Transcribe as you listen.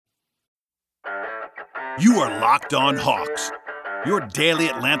You are Locked On Hawks, your daily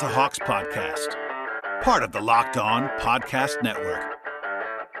Atlanta Hawks podcast. Part of the Locked On Podcast Network.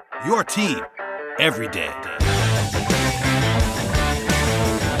 Your team every day.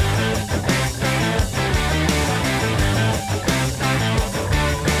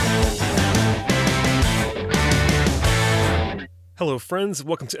 Hello, friends.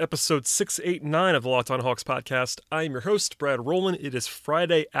 Welcome to episode 689 of the Locked On Hawks podcast. I am your host, Brad Rowland. It is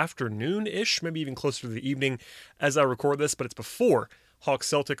Friday afternoon-ish, maybe even closer to the evening as I record this, but it's before Hawks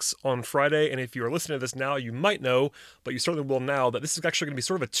Celtics on Friday. And if you are listening to this now, you might know, but you certainly will now, that this is actually going to be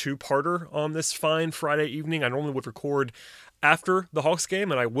sort of a two-parter on this fine Friday evening. I normally would record after the Hawks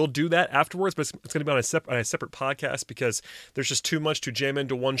game, and I will do that afterwards, but it's going to be on a separate podcast because there's just too much to jam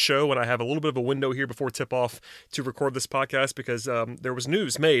into one show, and I have a little bit of a window here before tip-off to record this podcast because there was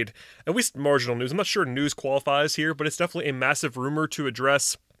news made, at least marginal news. I'm not sure news qualifies here, but it's definitely a massive rumor to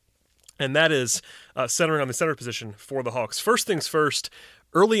address, and that is centering on the center position for the Hawks. First things first,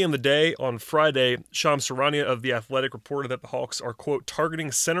 early in the day on Friday, Shams Charania of The Athletic reported that the Hawks are, quote,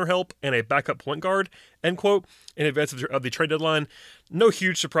 targeting center help and a backup point guard, end quote, in advance of the trade deadline. No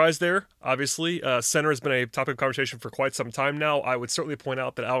huge surprise there, obviously. Center has been a topic of conversation for quite some time now. I would certainly point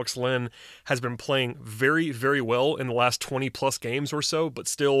out that Alex Len has been playing very, very well in the last 20-plus games or so, but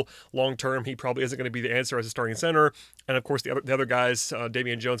still, long-term, he probably isn't going to be the answer as a starting center. And, of course, the other guys,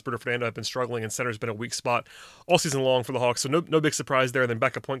 Damian Jones, Bruno Fernando, have been struggling, and center's been a weak spot all season long for the Hawks, so no big surprise there. And then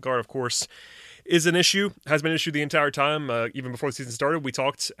backup point guard, of course, is an issue, has been an issue the entire time. Even before the season started, we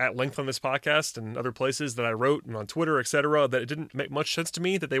talked at length on this podcast and other places that I wrote and on Twitter, etc., that it didn't make much sense to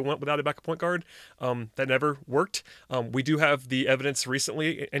me that they went without a backup point guard. That never worked. We do have the evidence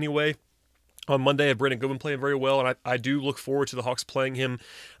recently, anyway, on Monday of Brandon Goodwin playing very well, and I do look forward to the Hawks playing him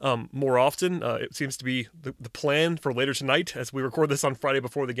more often. It seems to be the plan for later tonight, as we record this on Friday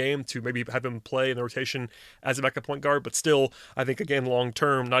before the game, to maybe have him play in the rotation as a backup point guard, but still, I think, again,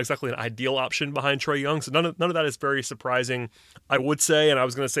 long-term, not exactly an ideal option behind Trae Young, so none of that is very surprising. I would say, and I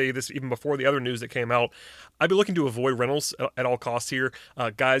was going to say this even before the other news that came out, I'd be looking to avoid Reynolds at all costs here.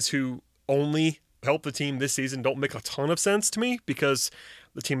 Guys who only help the team this season don't make a ton of sense to me because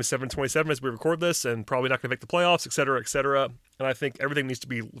the team is 7-27 as we record this and probably not going to make the playoffs, et cetera, et cetera. And I think everything needs to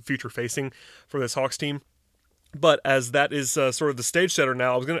be future-facing for this Hawks team. But as that is sort of the stage setter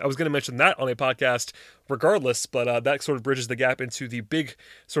now, I was going to mention that on a podcast regardless, but that sort of bridges the gap into the big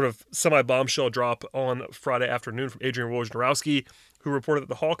sort of semi-bombshell drop on Friday afternoon from Adrian Wojnarowski, who reported that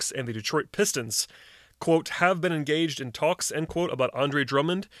the Hawks and the Detroit Pistons, quote, have been engaged in talks, end quote, about Andre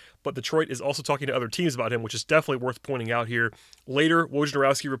Drummond, but Detroit is also talking to other teams about him, which is definitely worth pointing out here. Later,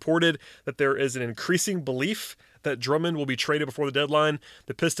 Wojnarowski reported that there is an increasing belief that Drummond will be traded before the deadline.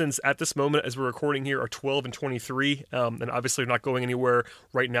 The Pistons, at this moment, as we're recording here, are 12-23, and obviously not going anywhere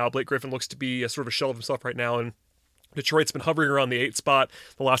right now. Blake Griffin looks to be a sort of a shell of himself right now, and Detroit's been hovering around the 8th spot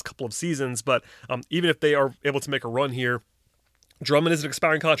the last couple of seasons, but even if they are able to make a run here, Drummond is an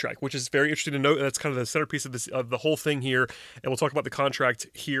expiring contract, which is very interesting to note. That's kind of the centerpiece of the whole thing here, and we'll talk about the contract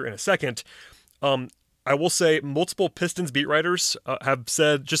here in a second. I will say multiple Pistons beat writers have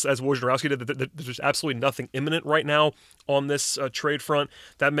said, just as Wojnarowski did, that there's absolutely nothing imminent right now on this trade front.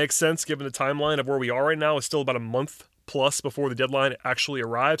 That makes sense given the timeline of where we are right now. It's still about a month plus before the deadline actually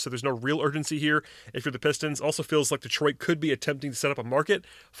arrives, so there's no real urgency here if you're the Pistons. Also feels like Detroit could be attempting to set up a market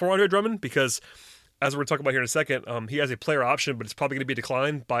for Andre Drummond because, as we're going to talk about here in a second, he has a player option, but it's probably going to be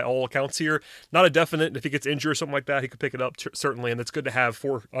declined by all accounts here. Not a definite. If he gets injured or something like that, he could pick it up, certainly, and it's good to have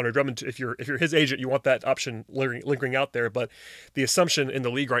for Andre Drummond. If you're his agent, you want that option lingering out there, but the assumption in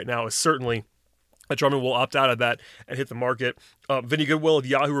the league right now is certainly that Drummond will opt out of that and hit the market. Vinny Goodwill of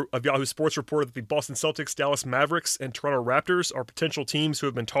Yahoo Sports reported that the Boston Celtics, Dallas Mavericks, and Toronto Raptors are potential teams who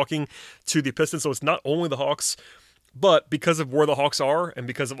have been talking to the Pistons, so it's not only the Hawks. But because of where the Hawks are and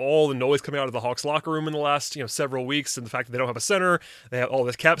because of all the noise coming out of the Hawks locker room in the last several weeks and the fact that they don't have a center, they have all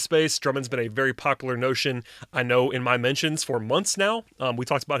this cap space, Drummond's been a very popular notion, I know, in my mentions for months now. We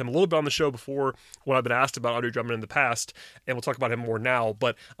talked about him a little bit on the show before when I've been asked about Andre Drummond in the past, and we'll talk about him more now.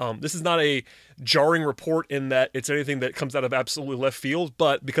 But this is not a jarring report in that it's anything that comes out of absolutely left field,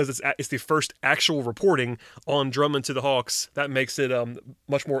 but because it's the first actual reporting on Drummond to the Hawks, that makes it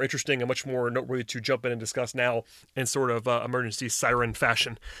much more interesting and much more noteworthy to jump in and discuss now in sort of emergency siren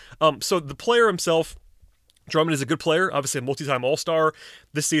fashion. So the player himself, Drummond is a good player, obviously a multi-time All-Star.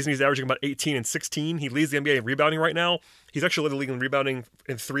 This season he's averaging about 18 and 16. He leads the NBA in rebounding right now. He's actually led the league in rebounding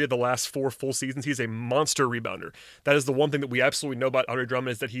in 3 of the last 4 full seasons. He's a monster rebounder. That is the one thing that we absolutely know about Andre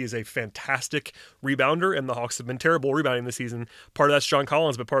Drummond, is that he is a fantastic rebounder, and the Hawks have been terrible rebounding this season. Part of that's John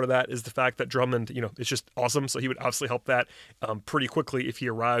Collins, but part of that is the fact that Drummond, is just awesome, so he would obviously help that pretty quickly if he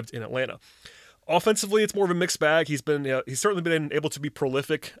arrived in Atlanta. Offensively, it's more of a mixed bag. He's certainly been able to be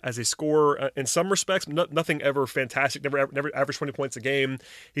prolific as a scorer in some respects. Nothing ever fantastic. Never averaged 20 points a game.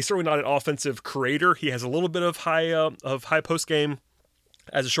 He's certainly not an offensive creator. He has a little bit of high post game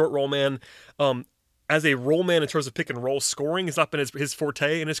as a short roll man. As a roll man in terms of pick and roll scoring has not been his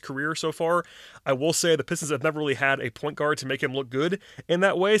forte in his career so far. I will say the Pistons have never really had a point guard to make him look good in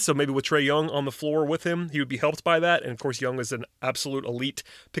that way. So maybe with Trae Young on the floor with him, he would be helped by that. And of course, Young is an absolute elite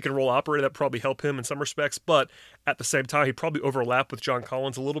pick and roll operator that probably help him in some respects. But at the same time, he'd probably overlap with John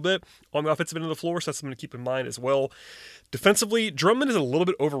Collins a little bit on the offensive end of the floor. So that's something to keep in mind as well. Defensively, Drummond is a little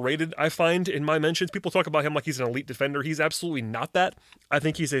bit overrated, I find, in my mentions. People talk about him like he's an elite defender. He's absolutely not that. I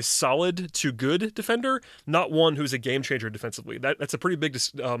think he's a solid to good defender, not one who's a game changer defensively. That's a pretty big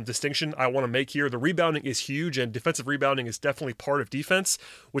distinction I want to make here. The rebounding is huge, and defensive rebounding is definitely part of defense,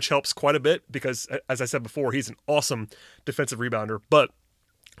 which helps quite a bit because, as I said before, he's an awesome defensive rebounder. But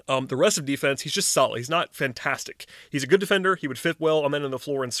the rest of defense, he's just solid. He's not fantastic. He's a good defender. He would fit well on the end of the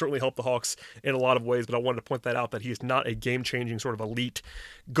floor and certainly help the Hawks in a lot of ways, but I wanted to point that out that he is not a game-changing sort of elite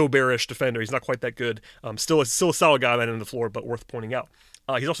Gobert-ish defender. He's not quite that good. Still a solid guy on the end of the floor, but worth pointing out.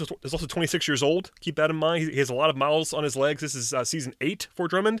 He's also 26 years old. Keep that in mind. He has a lot of miles on his legs. This is season 8 for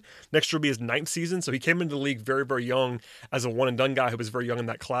Drummond. Next year will be his 9th season. So he came into the league very, very young as a one-and-done guy who was very young in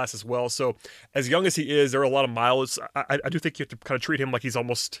that class as well. So as young as he is, there are a lot of miles. I do think you have to kind of treat him like he's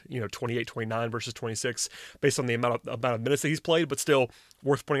almost 28, 29 versus 26 based on the amount of minutes that he's played. But still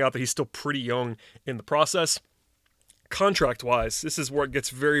worth pointing out that he's still pretty young in the process. Contract-wise, this is where it gets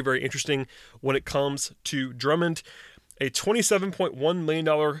very, very interesting when it comes to Drummond. A $27.1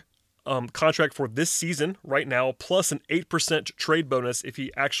 million contract for this season right now, plus an 8% trade bonus if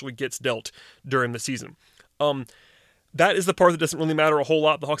he actually gets dealt during the season. That is the part that doesn't really matter a whole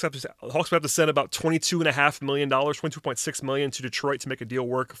lot. The Hawks have to send about $22.5 million, $22.6 million to Detroit to make a deal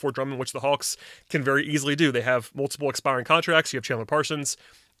work for Drummond, which the Hawks can very easily do. They have multiple expiring contracts. You have Chandler Parsons,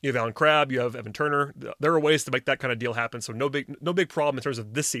 you have Allen Crabbe, you have Evan Turner. There are ways to make that kind of deal happen. So no big problem in terms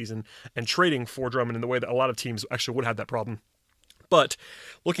of this season and trading for Drummond in the way that a lot of teams actually would have that problem. But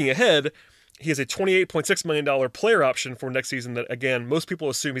looking ahead, he has a $28.6 million player option for next season that, again, most people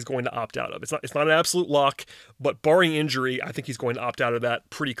assume he's going to opt out of. It's not an absolute lock, but barring injury, I think he's going to opt out of that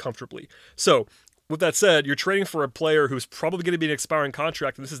pretty comfortably. So with that said, you're trading for a player who's probably going to be an expiring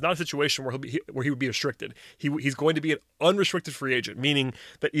contract, and this is not a situation where he would be restricted. He's going to be an unrestricted free agent, meaning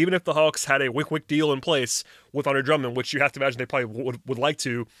that even if the Hawks had a wink-wink deal in place with Andre Drummond, which you have to imagine they probably would like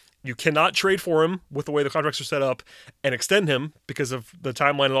to, you cannot trade for him with the way the contracts are set up and extend him because of the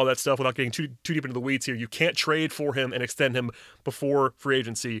timeline and all that stuff without getting too deep into the weeds here. You can't trade for him and extend him before free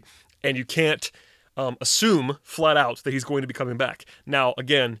agency, and you can't assume flat out that he's going to be coming back. Now,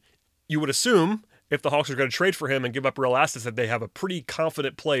 again, you would assume if the Hawks are going to trade for him and give up real assets, that they have a pretty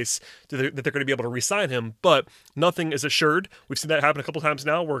confident place that they're going to be able to re-sign him, but nothing is assured. We've seen that happen a couple times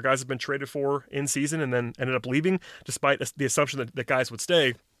now where guys have been traded for in season and then ended up leaving despite the assumption that guys would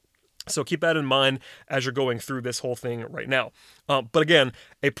stay. So keep that in mind as you're going through this whole thing right now. But again,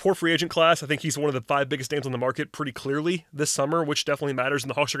 a poor free agent class. I think he's one of the 5 biggest names on the market pretty clearly this summer, which definitely matters. And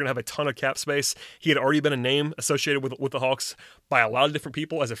the Hawks are going to have a ton of cap space. He had already been a name associated with the Hawks by a lot of different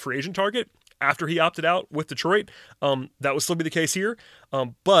people as a free agent target after he opted out with Detroit. That would still be the case here.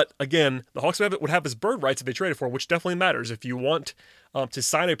 But again, the Hawks would have his bird rights if they traded for him, which definitely matters. If you want to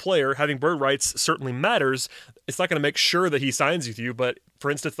sign a player, having bird rights certainly matters. It's not going to make sure that he signs with you, but for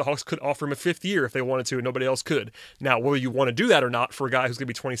instance, the Hawks could offer him a 5th year if they wanted to, and nobody else could. Now, whether you want to do that or not for a guy who's going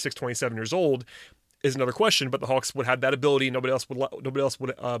to be 26, 27 years old is another question, but the Hawks would have that ability. Nobody else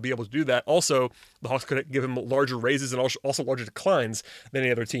would be able to do that. Also, the Hawks could give him larger raises and also larger declines than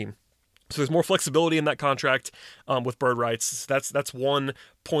any other team. So there's more flexibility in that contract with bird rights. That's one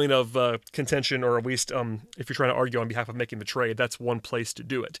point of contention, or at least if you're trying to argue on behalf of making the trade, that's one place to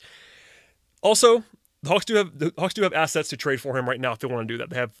do it. Also, the Hawks do have assets to trade for him right now if they want to do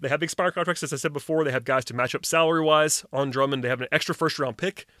that. They have expired contracts, as I said before. They have guys to match up salary-wise on Drummond. They have an extra first-round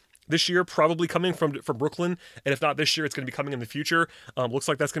pick this year, probably coming from Brooklyn, and if not this year, it's going to be coming in the future. Looks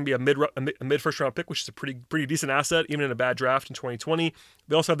like that's going to be a mid first round pick, which is a pretty decent asset, even in a bad draft in 2020.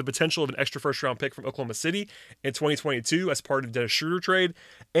 They also have the potential of an extra first round pick from Oklahoma City in 2022 as part of the Dennis Schroeder trade,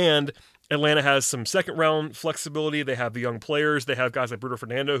 and Atlanta has some second round flexibility. They have the young players. They have guys like Bruno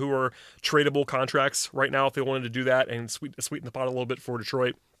Fernando who are tradable contracts right now if they wanted to do that and sweeten the pot a little bit for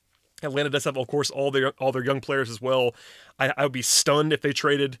Detroit. Atlanta does have, of course, all their young players as well. I would be stunned if they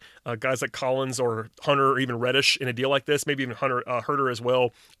traded guys like Collins or Hunter or even Reddish in a deal like this. Maybe even Herter as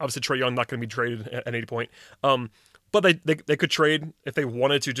well. Obviously, Trae Young not going to be traded at any point. But they could trade if they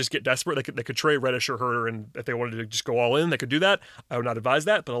wanted to just get desperate. They could trade Reddish or Herter, and if they wanted to just go all in, they could do that. I would not advise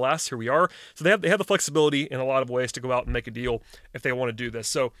that, but alas, here we are. So they have the flexibility in a lot of ways to go out and make a deal if they want to do this.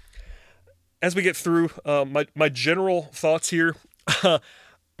 So as we get through my general thoughts here,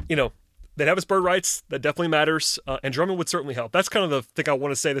 they'd have his bird rights. That definitely matters, and Drummond would certainly help. That's kind of the thing I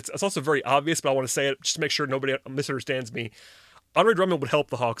want to say. That's also very obvious, but I want to say it just to make sure nobody misunderstands me. Andre Drummond would help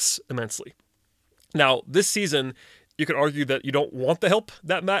the Hawks immensely. Now, this season, you could argue that you don't want the help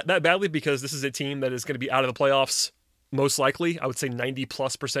that badly because this is a team that is going to be out of the playoffs most likely. I would say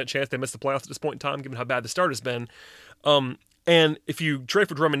 90+% chance they miss the playoffs at this point in time, given how bad the start has been. And if you trade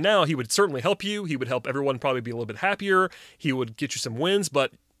for Drummond now, he would certainly help you. He would help everyone probably be a little bit happier. He would get you some wins,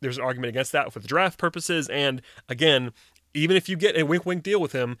 but there's an argument against that for the draft purposes. And again, even if you get a wink-wink deal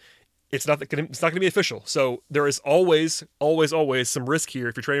with him, it's not going to be official. So there is always some risk here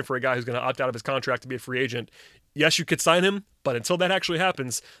if you're trading for a guy who's going to opt out of his contract to be a free agent. Yes, you could sign him, but until that actually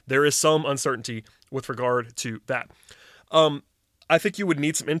happens, there is some uncertainty with regard to that. I think you would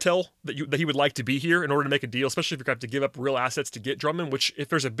need some intel that he would like to be here in order to make a deal, especially if you're going to have to give up real assets to get Drummond, which if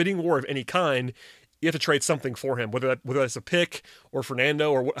there's a bidding war of any kind, you have to trade something for him, whether that's a pick or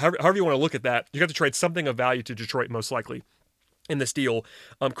Fernando or however you want to look at that. You have to trade something of value to Detroit most likely in this deal.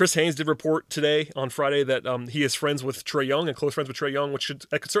 Chris Haynes did report today on Friday that he is friends with Trae Young and close friends with Trae Young,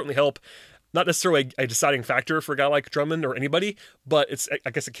 that could certainly help. Not necessarily a deciding factor for a guy like Drummond or anybody, but I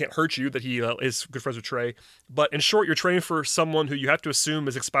guess it can't hurt you that he is good friends with Trae. But in short, you're trading for someone who you have to assume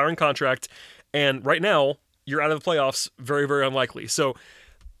is expiring contract, and right now you're out of the playoffs, very, very unlikely. So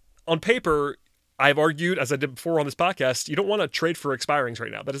on paper, I've argued, as I did before on this podcast, you don't want to trade for expirings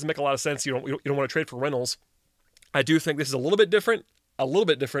right now. That doesn't make a lot of sense. You don't want to trade for rentals. I do think this is a little bit different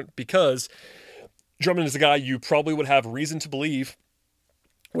because Drummond is a guy you probably would have reason to believe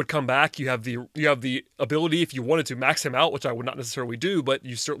would come back. You have the ability, if you wanted to, max him out, which I would not necessarily do, but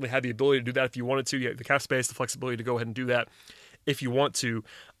you certainly have the ability to do that if you wanted to. You have the cap space, the flexibility to go ahead and do that if you want to.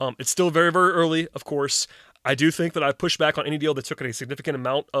 It's still very, very early, of course. I do think that I push back on any deal that took a significant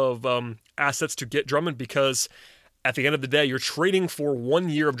amount of assets to get Drummond because at the end of the day, you're trading for 1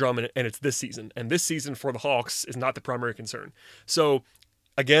 year of Drummond, and it's this season. And this season for the Hawks is not the primary concern. So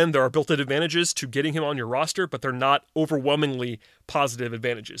again, there are built-in advantages to getting him on your roster, but they're not overwhelmingly positive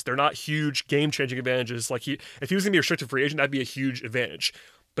advantages. They're not huge game-changing advantages. Like if he was going to be a restricted free agent, that'd be a huge advantage.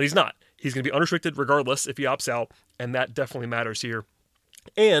 But he's not. He's going to be unrestricted regardless if he opts out, and that definitely matters here.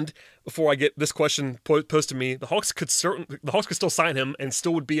 And before I get this question posed to me, the Hawks could still sign him and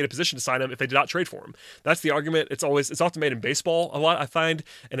still would be in a position to sign him if they did not trade for him. That's the argument. It's often made in baseball a lot, I find,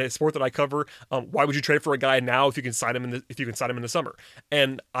 in a sport that I cover. Why would you trade for a guy now if you can sign him in the summer?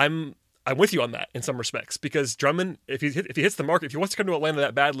 And I'm with you on that in some respects because Drummond, if he hits the market, if he wants to come to Atlanta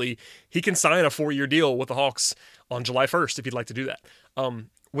that badly, he can sign a 4-year deal with the Hawks on July 1st if he'd like to do that.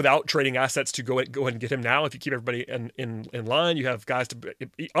 Without trading assets to go ahead and get him now. If you keep everybody in line, you have guys to,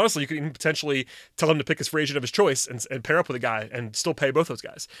 honestly, you could even potentially tell him to pick his free agent of his choice and pair up with a guy and still pay both those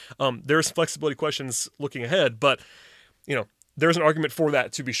guys. There's some flexibility questions looking ahead, but there's an argument for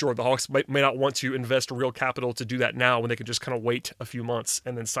that to be sure. The Hawks may not want to invest real capital to do that now when they can just kind of wait a few months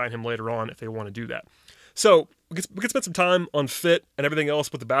and then sign him later on if they want to do that. So we could spend some time on fit and everything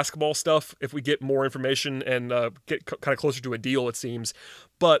else with the basketball stuff if we get more information and get kind of closer to a deal, it seems.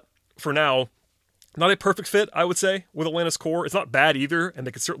 But for now, not a perfect fit, I would say, with Atlanta's core. It's not bad either, and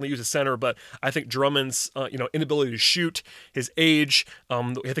they could certainly use a center, but I think Drummond's inability to shoot, his age,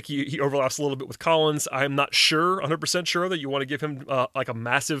 I think he overlaps a little bit with Collins. I'm not 100% sure that you want to give him like a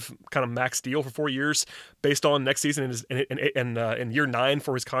massive kind of max deal for 4 years based on next season in year 9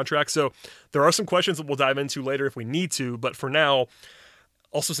 for his contract. So there are some questions that we'll dive into later if we need to, but for now,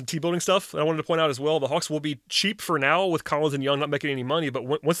 also some team-building stuff that I wanted to point out as well. The Hawks will be cheap for now with Collins and Young not making any money, but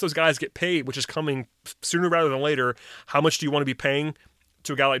once those guys get paid, which is coming sooner rather than later, how much do you want to be paying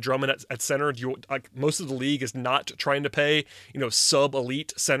to a guy like Drummond at center? Most of the league is not trying to pay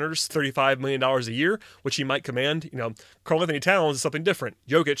sub-elite centers $35 million a year, which he might command. Karl-Anthony Towns is something different.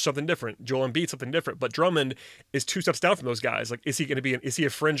 Jokic, something different. Joel Embiid, something different. But Drummond is 2 steps down from those guys. Like, is he a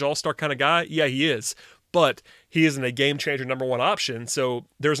fringe all-star kind of guy? Yeah, he is. But he isn't a game-changer number 1 option. So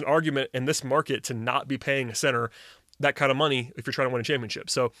there's an argument in this market to not be paying a center that kind of money if you're trying to win a championship.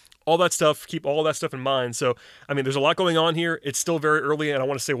 So all that stuff, keep all that stuff in mind. So, there's a lot going on here. It's still very early, and I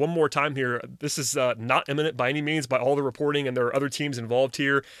want to say one more time here, this is not imminent by any means by all the reporting, and there are other teams involved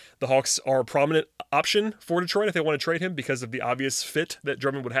here. The Hawks are a prominent option for Detroit if they want to trade him because of the obvious fit that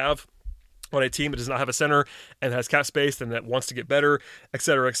Drummond would have on a team that does not have a center and has cap space and that wants to get better, et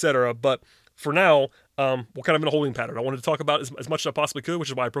cetera, et cetera. But for now, we're kind of in a holding pattern. I wanted to talk about as much as I possibly could, which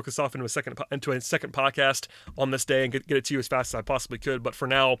is why I broke this off into a second podcast on this day and get it to you as fast as I possibly could. But for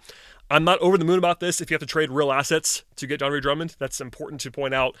now, I'm not over the moon about this. If you have to trade real assets to get Andre Drummond, that's important to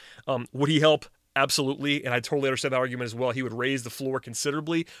point out. Would he help? Absolutely, and I totally understand that argument as well. He would raise the floor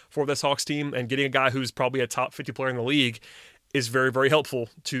considerably for this Hawks team, and getting a guy who's probably a top 50 player in the league is very, very helpful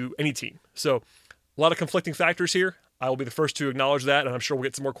to any team. So a lot of conflicting factors here. I will be the first to acknowledge that, and I'm sure we'll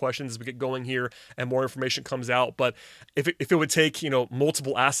get some more questions as we get going here and more information comes out. But if it would take,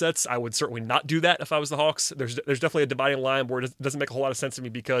 multiple assets, I would certainly not do that if I was the Hawks. There's definitely a dividing line where it doesn't make a whole lot of sense to me,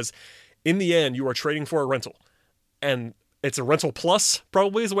 because in the end, you are trading for a rental. And it's a rental plus,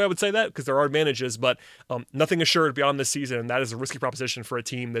 probably is the way I would say that, because there are advantages, but nothing assured beyond this season, and that is a risky proposition for a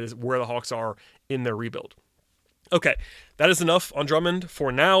team that is where the Hawks are in their rebuild. Okay, that is enough on Drummond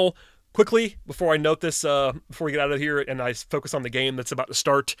for now. Quickly, before I note this, before we get out of here and I focus on the game that's about to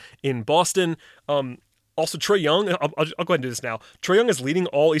start in Boston, also Trae Young, I'll go ahead and do this now. Trae Young is leading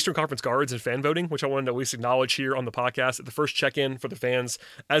all Eastern Conference guards in fan voting, which I wanted to at least acknowledge here on the podcast at the first check-in for the fans.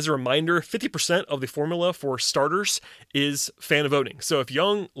 As a reminder, 50% of the formula for starters is fan voting. So if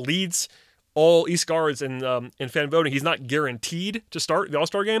Young leads all East guards in fan voting, he's not guaranteed to start the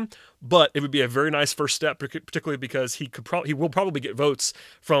All-Star game, but it would be a very nice first step, particularly because he will probably get votes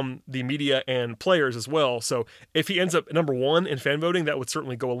from the media and players as well. So if he ends up number one in fan voting, that would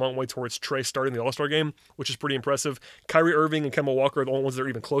certainly go a long way towards Trae starting the All-Star game, which is pretty impressive. Kyrie Irving and Kemba Walker are the only ones that are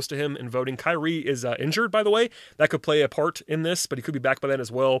even close to him in voting. Kyrie is injured, by the way. That could play a part in this, but he could be back by then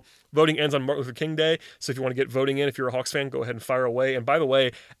as well. Voting ends on Martin Luther King Day, so if you want to get voting in, if you're a Hawks fan, go ahead and fire away. And by the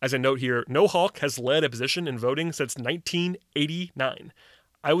way, as a note here, no Hawk has led a position in voting since 1989.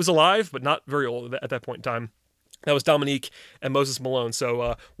 I was alive, but not very old at that point in time. That was Dominique and Moses Malone.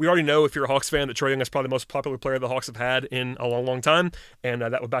 So we already know, if you're a Hawks fan, that Trae Young is probably the most popular player the Hawks have had in a long, long time, and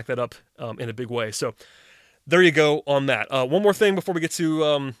that would back that up in a big way. So there you go on that. One more thing before we get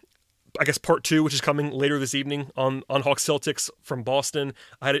to part 2, which is coming later this evening on Hawks Celtics from Boston.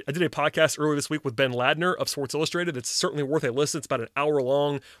 I did a podcast earlier this week with Ben Ladner of Sports Illustrated. It's certainly worth a listen. It's about an hour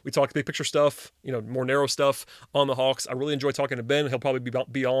long. We talk big picture stuff, more narrow stuff on the Hawks. I really enjoy talking to Ben. He'll probably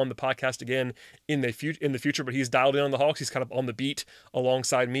be on the podcast again in the future, but he's dialed in on the Hawks. He's kind of on the beat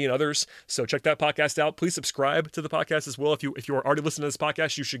alongside me and others. So check that podcast out. Please subscribe to the podcast as well. If you are already listening to this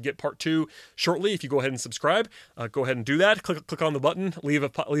podcast, you should get part 2 shortly. If you go ahead and subscribe, go ahead and do that. Click on the button. Leave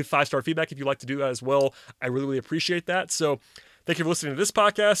 5-star feedback if you'd like to do that as well. I really, really appreciate that. So thank you for listening to this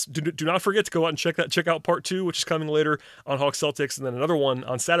podcast. Do not forget to go out and check out part 2, which is coming later on Hawks Celtics, and then another one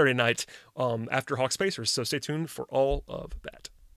on Saturday night after Hawks Pacers. So stay tuned for all of that.